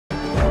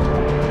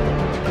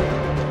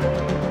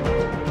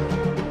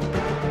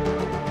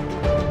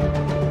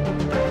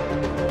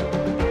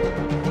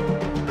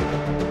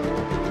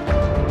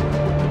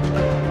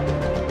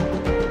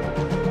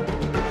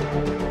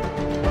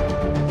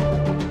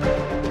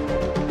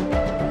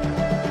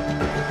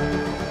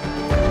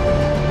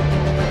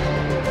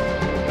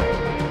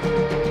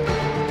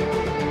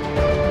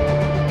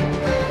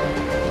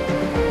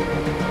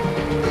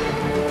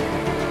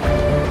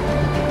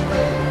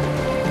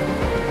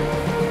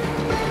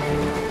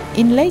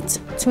In late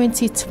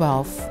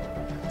 2012,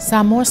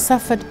 Samoa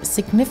suffered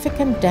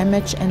significant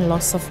damage and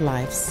loss of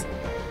lives,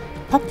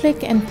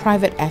 public and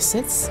private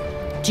assets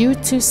due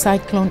to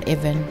Cyclone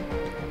Evan,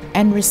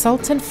 and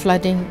resultant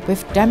flooding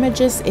with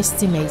damages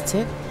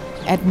estimated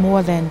at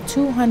more than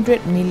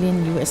 $200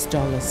 million.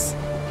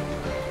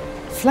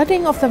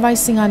 Flooding of the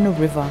Vaisigano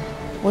River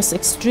was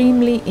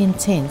extremely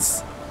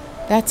intense,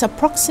 that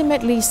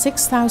approximately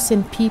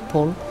 6,000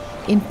 people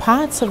in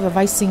parts of the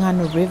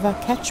Vaisigano River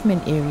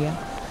Catchment area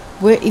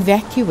were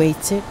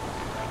evacuated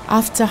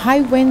after high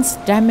winds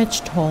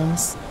damaged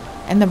homes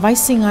and the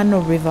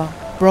Vaisigano River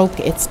broke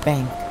its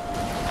bank.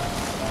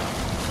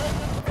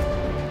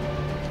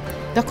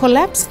 The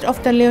collapse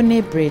of the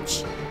Leone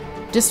Bridge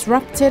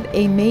disrupted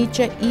a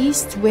major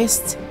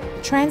east-west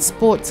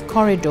transport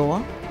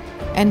corridor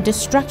and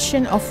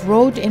destruction of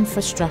road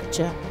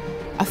infrastructure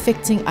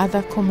affecting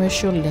other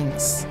commercial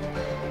links.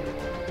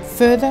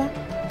 Further,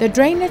 the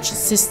drainage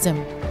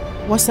system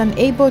was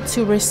unable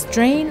to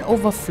restrain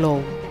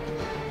overflow,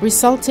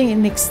 resulting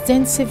in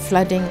extensive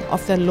flooding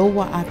of the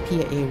lower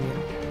Apia area.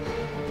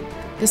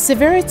 The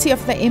severity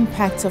of the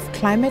impact of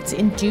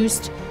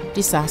climate-induced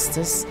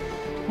disasters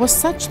was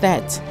such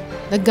that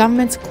the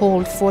government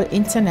called for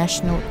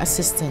international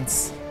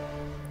assistance.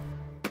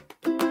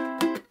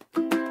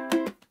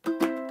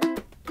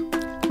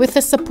 With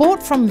the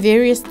support from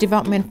various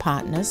development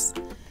partners,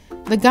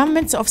 the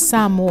Government of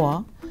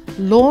Samoa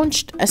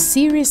launched a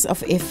series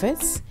of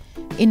efforts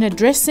in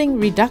addressing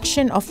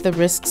reduction of the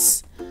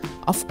risks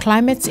of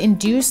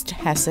climate-induced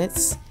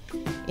hazards,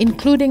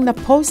 including the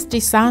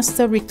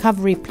Post-Disaster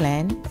Recovery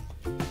Plan,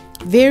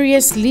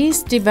 various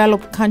Least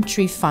Developed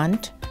Country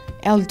Fund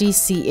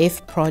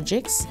 (LDCF)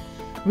 projects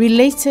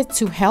related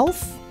to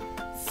health,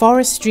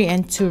 forestry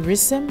and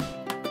tourism,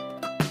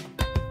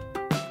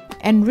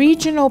 and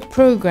regional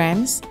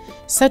programs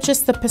such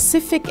as the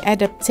Pacific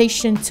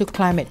Adaptation to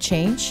Climate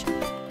Change,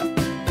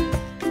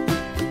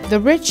 the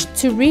Ridge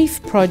to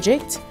Reef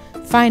project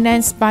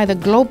financed by the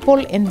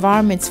Global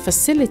Environment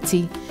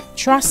Facility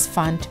Trust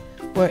Fund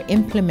were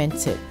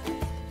implemented.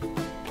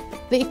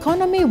 The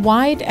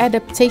Economy-Wide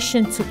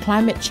Adaptation to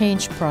Climate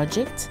Change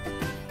project,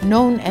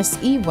 known as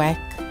EWAC,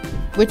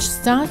 which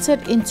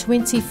started in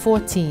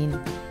 2014,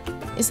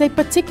 is a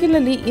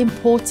particularly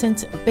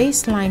important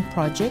baseline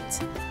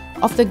project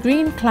of the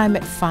Green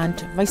Climate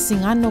Fund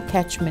Vaisigano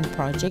Catchment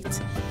Project,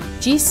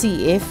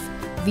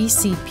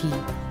 GCF-VCP,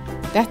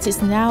 that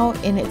is now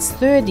in its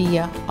third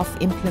year of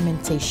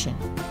implementation.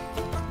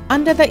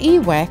 Under the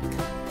EWAC,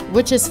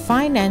 which is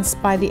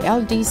financed by the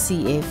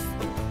LDCF,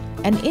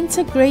 an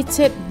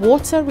Integrated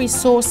Water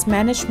Resource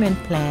Management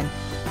Plan,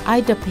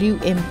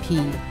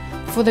 IWMP,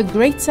 for the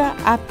Greater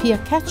Apia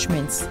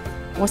catchments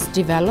was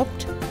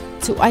developed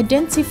to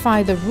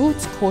identify the root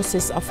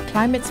causes of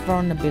climate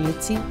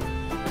vulnerability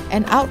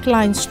and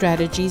outline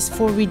strategies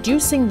for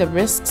reducing the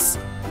risks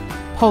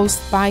posed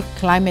by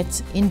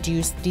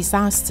climate-induced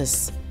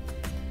disasters.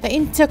 The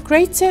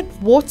Integrated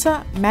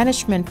Water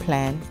Management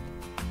Plan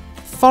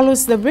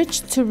follows the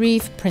Ridge to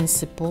Reef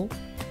principle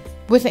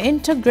with an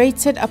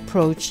integrated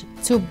approach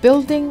to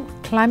building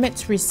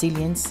climate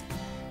resilience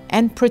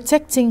and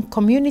protecting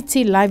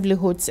community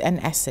livelihoods and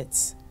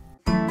assets.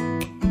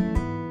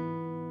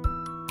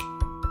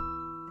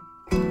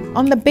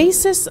 On the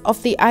basis of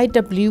the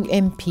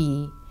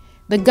IWMP,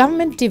 the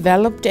government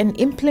developed and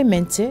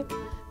implemented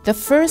the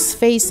first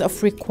phase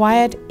of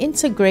required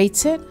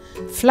integrated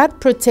flood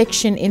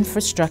protection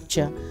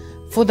infrastructure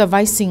for the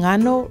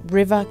Vaisigano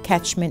River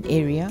Catchment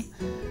area,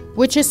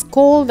 which is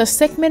called the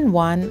Segment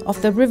 1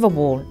 of the River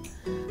Wall,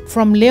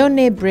 from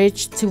Leone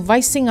Bridge to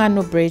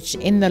Vaisigano Bridge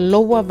in the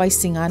lower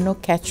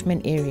Vaisigano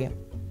catchment area.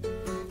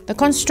 The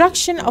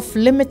construction of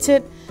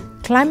limited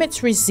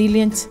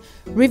climate-resilient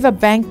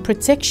riverbank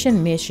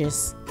protection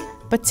measures,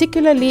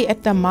 particularly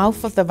at the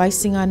mouth of the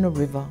Vaisigano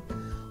River,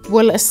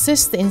 will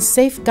assist in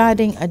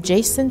safeguarding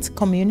adjacent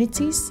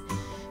communities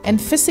and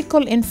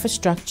physical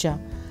infrastructure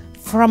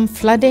from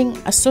flooding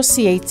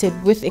associated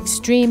with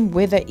extreme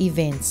weather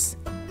events.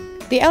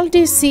 The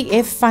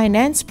LDCF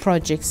finance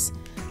projects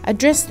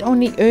addressed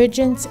only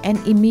urgent and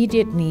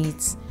immediate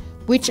needs,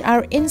 which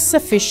are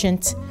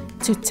insufficient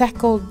to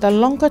tackle the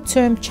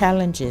longer-term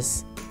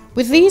challenges.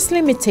 With these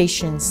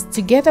limitations,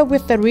 together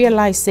with the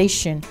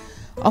realization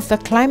of the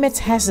climate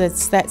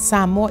hazards that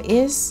Samoa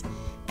is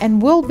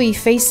and will be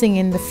facing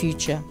in the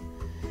future,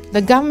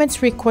 the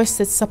government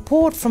requested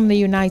support from the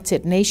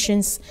United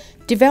Nations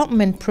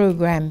Development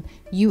Programme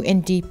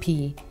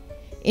 (UNDP)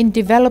 in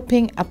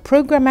developing a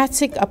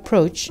programmatic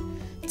approach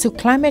to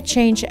climate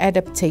change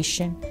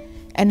adaptation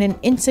and an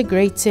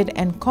integrated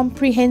and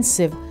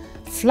comprehensive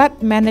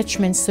flood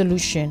management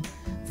solution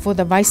for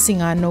the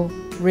Vaisigano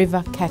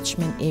River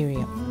Catchment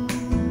area.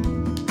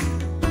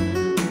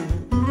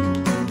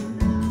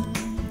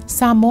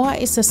 Samoa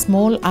is a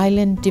small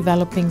island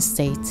developing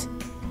state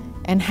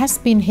and has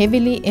been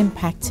heavily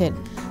impacted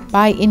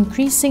by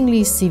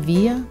increasingly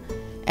severe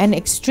and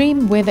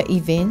extreme weather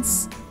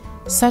events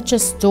such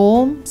as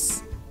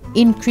storms,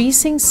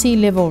 increasing sea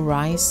level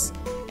rise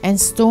and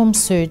storm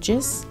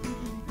surges,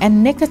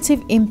 and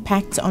negative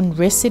impact on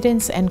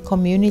residents and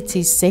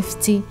community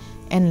safety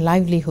and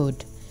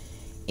livelihood,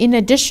 in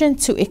addition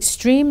to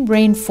extreme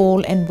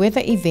rainfall and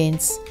weather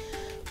events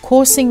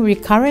causing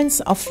recurrence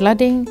of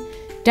flooding,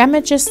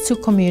 damages to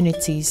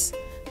communities,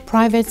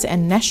 private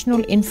and national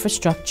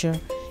infrastructure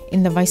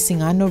in the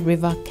Vaisigano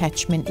River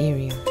Catchment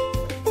Area.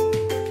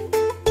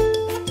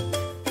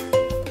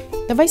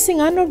 The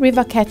Vaisigano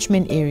River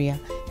Catchment Area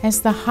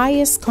has the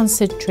highest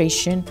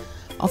concentration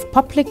of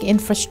public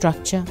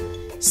infrastructure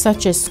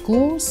such as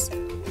schools,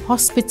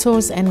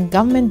 hospitals and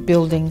government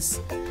buildings,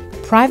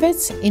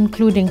 private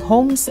including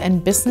homes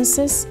and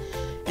businesses,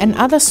 and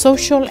other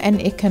social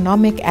and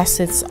economic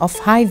assets of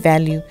high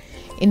value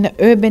in the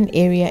urban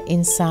area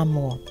in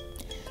Samoa.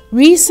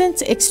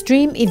 Recent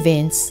extreme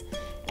events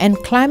and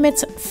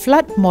climate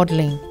flood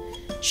modeling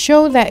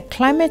show that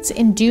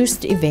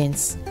climate-induced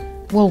events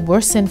will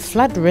worsen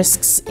flood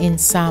risks in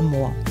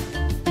Samoa.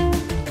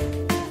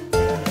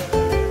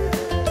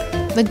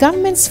 The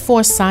government's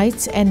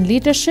foresight and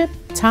leadership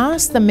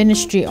tasked the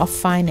Ministry of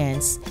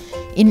Finance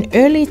in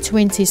early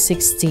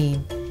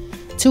 2016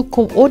 to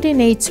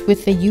coordinate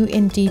with the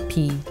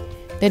UNDP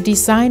the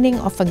designing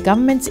of a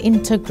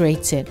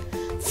government-integrated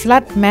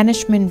flood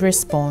management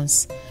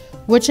response,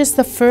 which is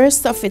the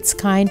first of its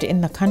kind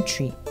in the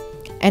country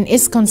and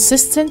is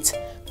consistent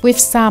with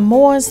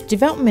Samoa's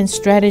development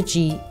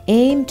strategy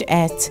aimed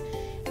at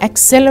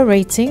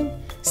accelerating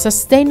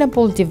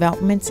sustainable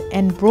development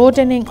and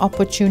broadening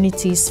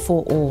opportunities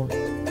for all.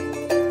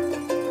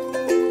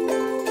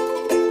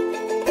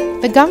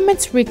 The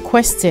government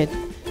requested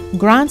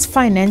grant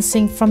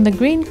financing from the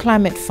Green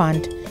Climate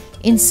Fund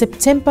in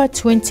September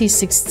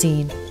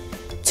 2016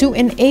 to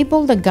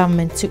enable the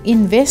government to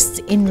invest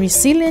in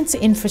resilient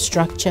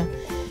infrastructure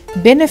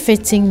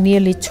benefiting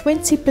nearly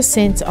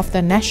 20% of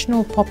the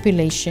national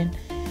population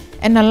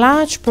and a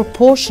large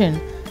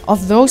proportion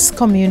of those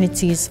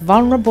communities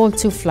vulnerable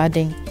to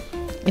flooding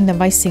in the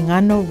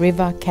Vaisigano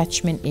River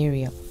Catchment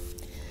Area.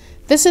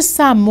 This is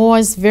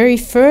Samoa's very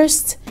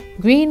first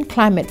Green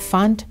Climate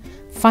Fund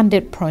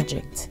funded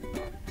project.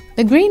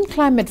 The Green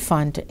Climate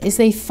Fund is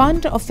a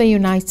fund of the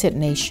United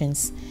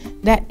Nations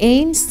that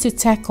aims to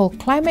tackle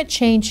climate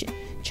change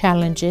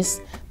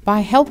challenges by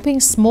helping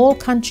small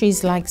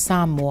countries like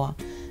Samoa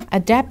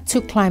adapt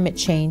to climate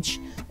change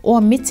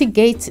or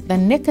mitigate the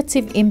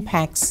negative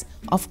impacts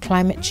of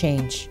climate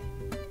change.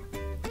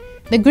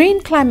 The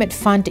Green Climate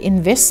Fund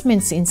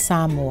investments in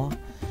Samoa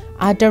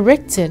are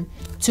directed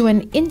to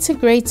an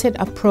integrated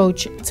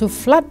approach to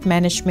flood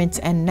management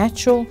and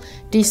natural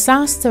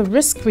disaster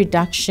risk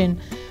reduction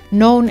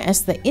known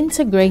as the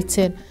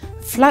Integrated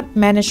Flood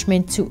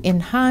Management to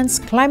enhance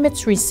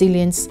climate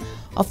resilience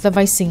of the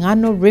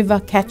Vaisigano River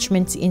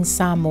Catchment in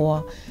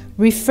Samoa,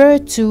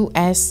 referred to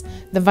as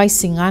the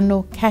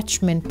Vaisigano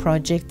Catchment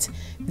Project,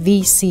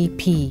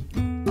 VCP.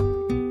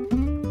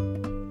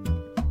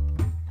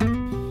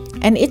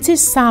 And it is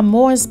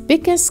Samoa's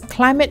biggest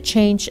climate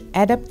change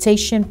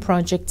adaptation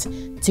project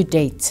to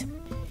date.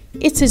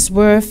 It is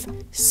worth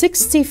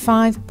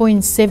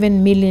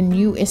 $65.7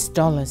 million,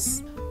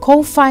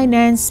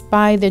 co-financed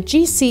by the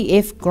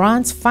GCF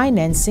grant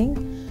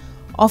financing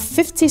of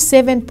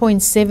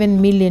 $57.7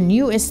 million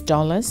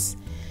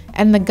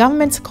and the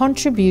government's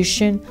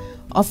contribution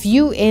of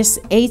US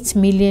 $8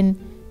 million,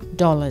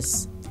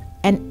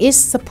 and is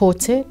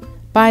supported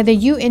by the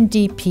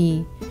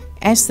UNDP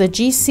as the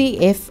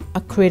GCF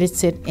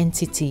accredited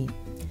entity.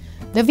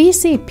 The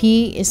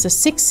VCP is a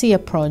 6-year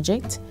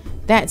project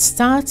that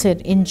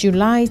started in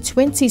July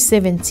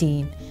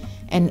 2017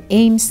 and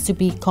aims to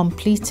be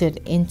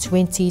completed in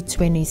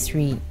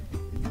 2023.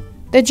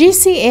 The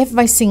GCF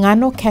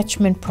Vaisigano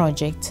Catchment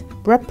Project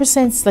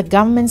represents the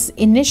government's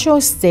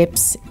initial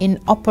steps in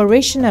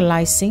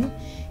operationalizing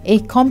a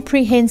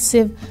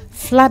comprehensive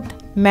flood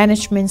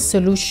management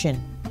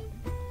solution.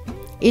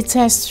 It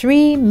has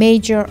 3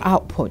 major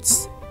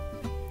outputs.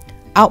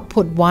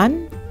 Output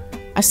 1,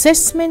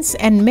 assessments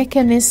and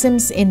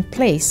mechanisms in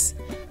place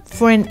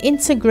for an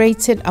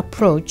integrated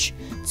approach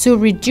to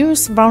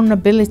reduce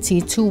vulnerability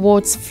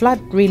towards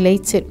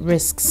flood-related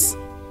risks.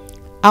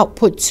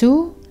 Output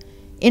 2,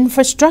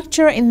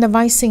 infrastructure in the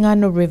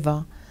Vaisigano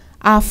River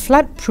are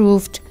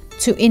flood-proofed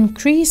to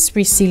increase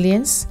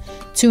resilience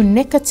to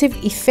negative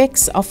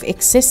effects of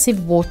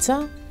excessive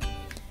water.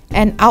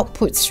 And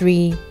output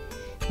 3,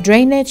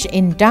 drainage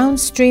in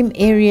downstream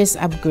areas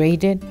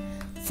upgraded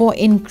for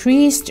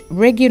increased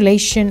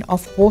regulation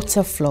of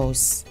water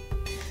flows.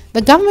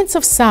 The Government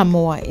of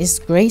Samoa is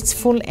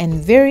grateful and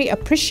very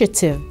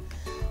appreciative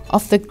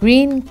of the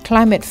Green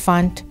Climate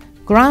Fund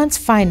grant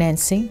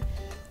financing,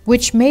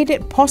 which made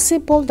it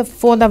possible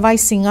for the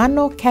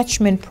Vaisigano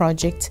Catchment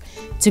Project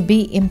to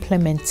be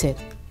implemented.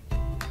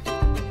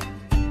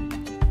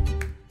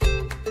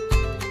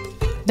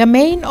 The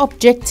main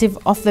objective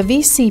of the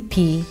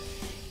VCP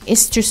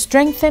is to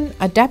strengthen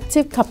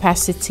adaptive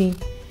capacity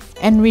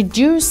and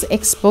reduce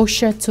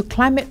exposure to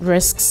climate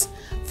risks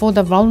for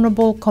the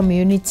vulnerable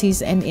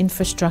communities and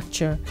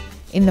infrastructure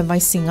in the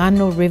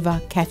Vaisigano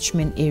River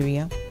Catchment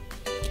Area.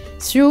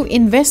 through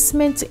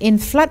investment in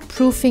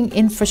flood-proofing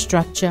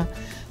infrastructure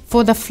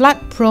for the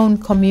flood-prone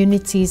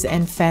communities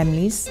and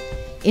families,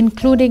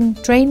 including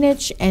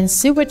drainage and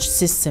sewage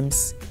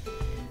systems,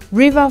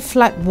 river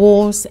flood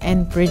walls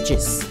and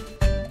bridges.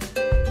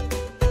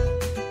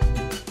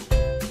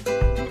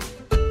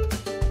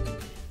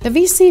 The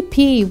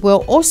VCP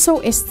will also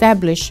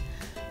establish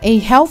a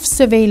health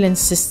surveillance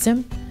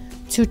system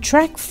to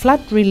track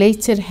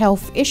flood-related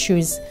health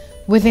issues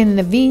within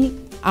the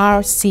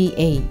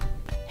VRCA,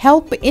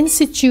 help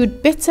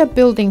institute better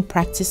building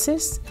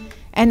practices,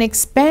 and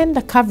expand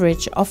the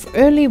coverage of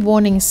early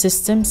warning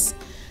systems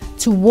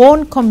to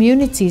warn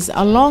communities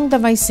along the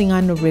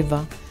Vaisigano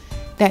River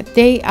that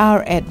they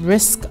are at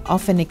risk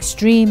of an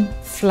extreme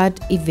flood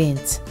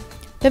event.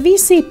 The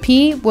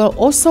VCP will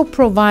also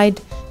provide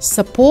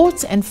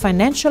support and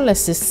financial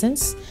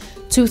assistance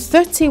to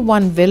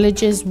 31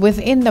 villages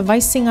within the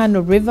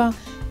Vaisigano River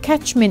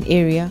Catchment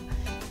area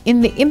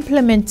in the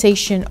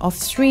implementation of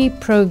 3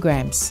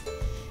 programs,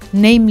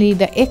 namely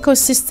the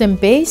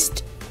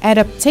Ecosystem-Based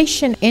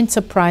Adaptation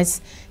Enterprise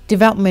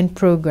Development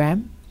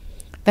Program,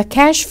 the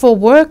Cash for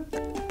Work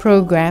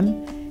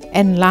Program,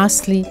 and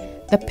lastly,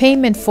 the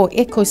Payment for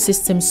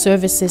Ecosystem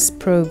Services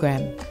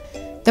Program.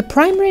 The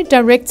primary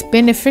direct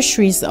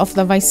beneficiaries of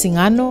the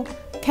Vaisigano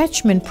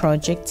Catchment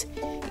Project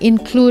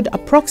include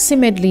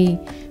approximately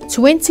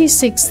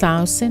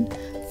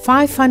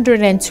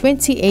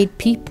 26,528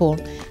 people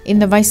in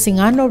the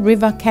Vaisigano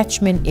River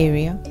Catchment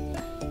area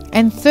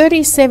and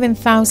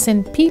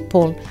 37,000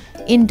 people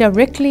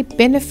indirectly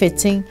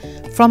benefiting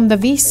from the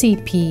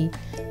VCP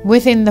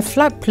within the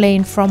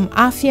floodplain from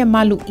Apia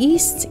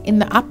East in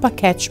the upper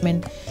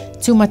catchment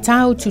to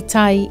Matau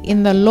Tutai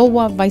in the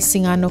lower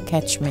Vaisigano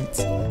catchment.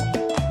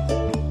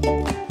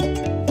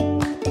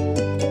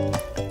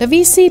 The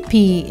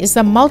VCP is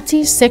a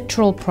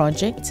multi-sectoral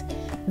project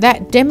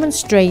that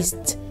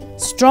demonstrates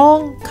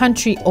strong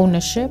country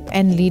ownership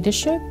and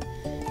leadership,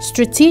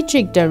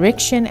 strategic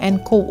direction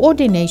and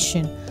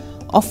coordination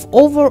of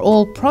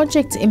overall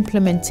project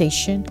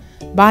implementation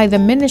by the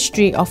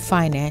Ministry of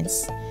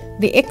Finance,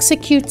 the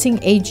executing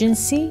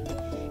agency,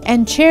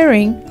 and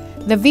chairing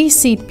the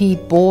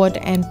VCP Board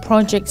and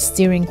Project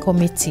Steering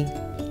Committee.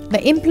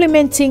 The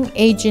implementing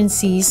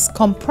agencies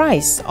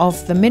comprise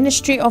of the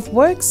Ministry of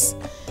Works,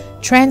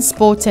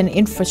 Transport and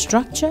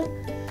Infrastructure,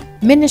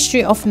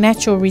 Ministry of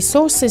Natural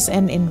Resources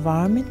and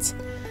Environment,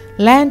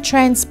 Land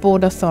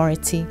Transport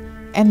Authority,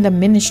 and the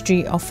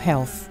Ministry of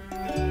Health.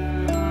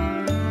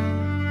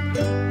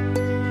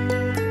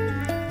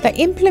 The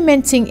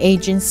implementing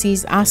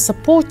agencies are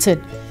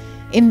supported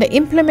in the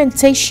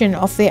implementation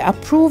of their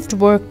approved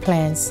work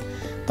plans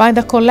by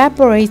the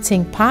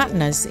collaborating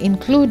partners,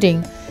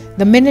 including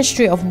the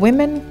Ministry of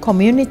Women,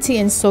 Community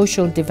and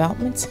Social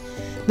Development,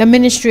 the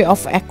Ministry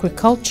of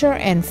Agriculture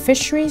and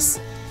Fisheries,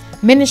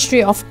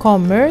 Ministry of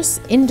Commerce,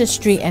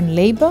 Industry and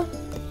Labour,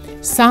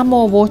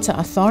 Samoa Water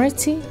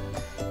Authority,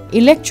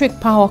 Electric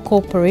Power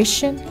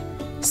Corporation,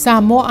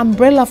 Samoa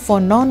Umbrella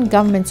for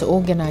Non-Government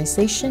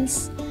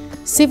Organizations,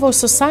 Civil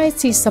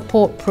Society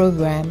Support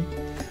Program,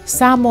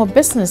 Samoa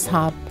Business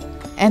Hub,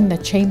 and the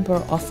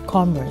Chamber of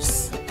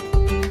Commerce.